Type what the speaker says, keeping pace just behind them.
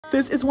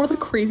This is one of the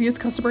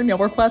craziest customer nail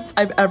requests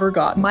I've ever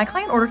gotten. My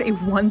client ordered a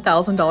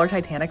 $1,000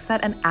 Titanic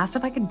set and asked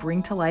if I could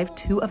bring to life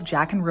 2 of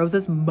Jack and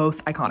Rose's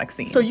most iconic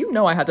scenes. So you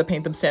know I had to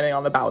paint them standing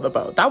on the bow of the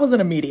boat. That was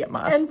an immediate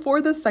must. And for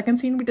the second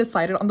scene, we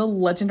decided on the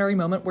legendary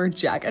moment where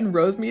Jack and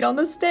Rose meet on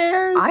the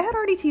stairs. I had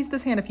already teased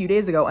this hand a few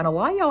days ago, and a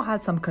lot of y'all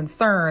had some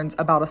concerns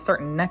about a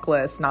certain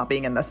necklace not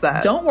being in the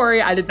set. Don't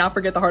worry, I did not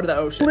forget the heart of the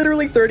ocean.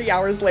 Literally 30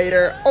 hours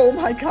later, oh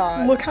my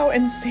god, look how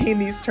insane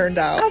these turned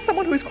out. As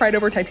someone who's cried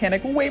over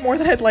Titanic way more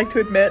than I'd like to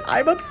admit,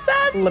 I'm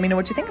obsessed. Let me know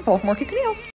what you think and follow for more crazy nails.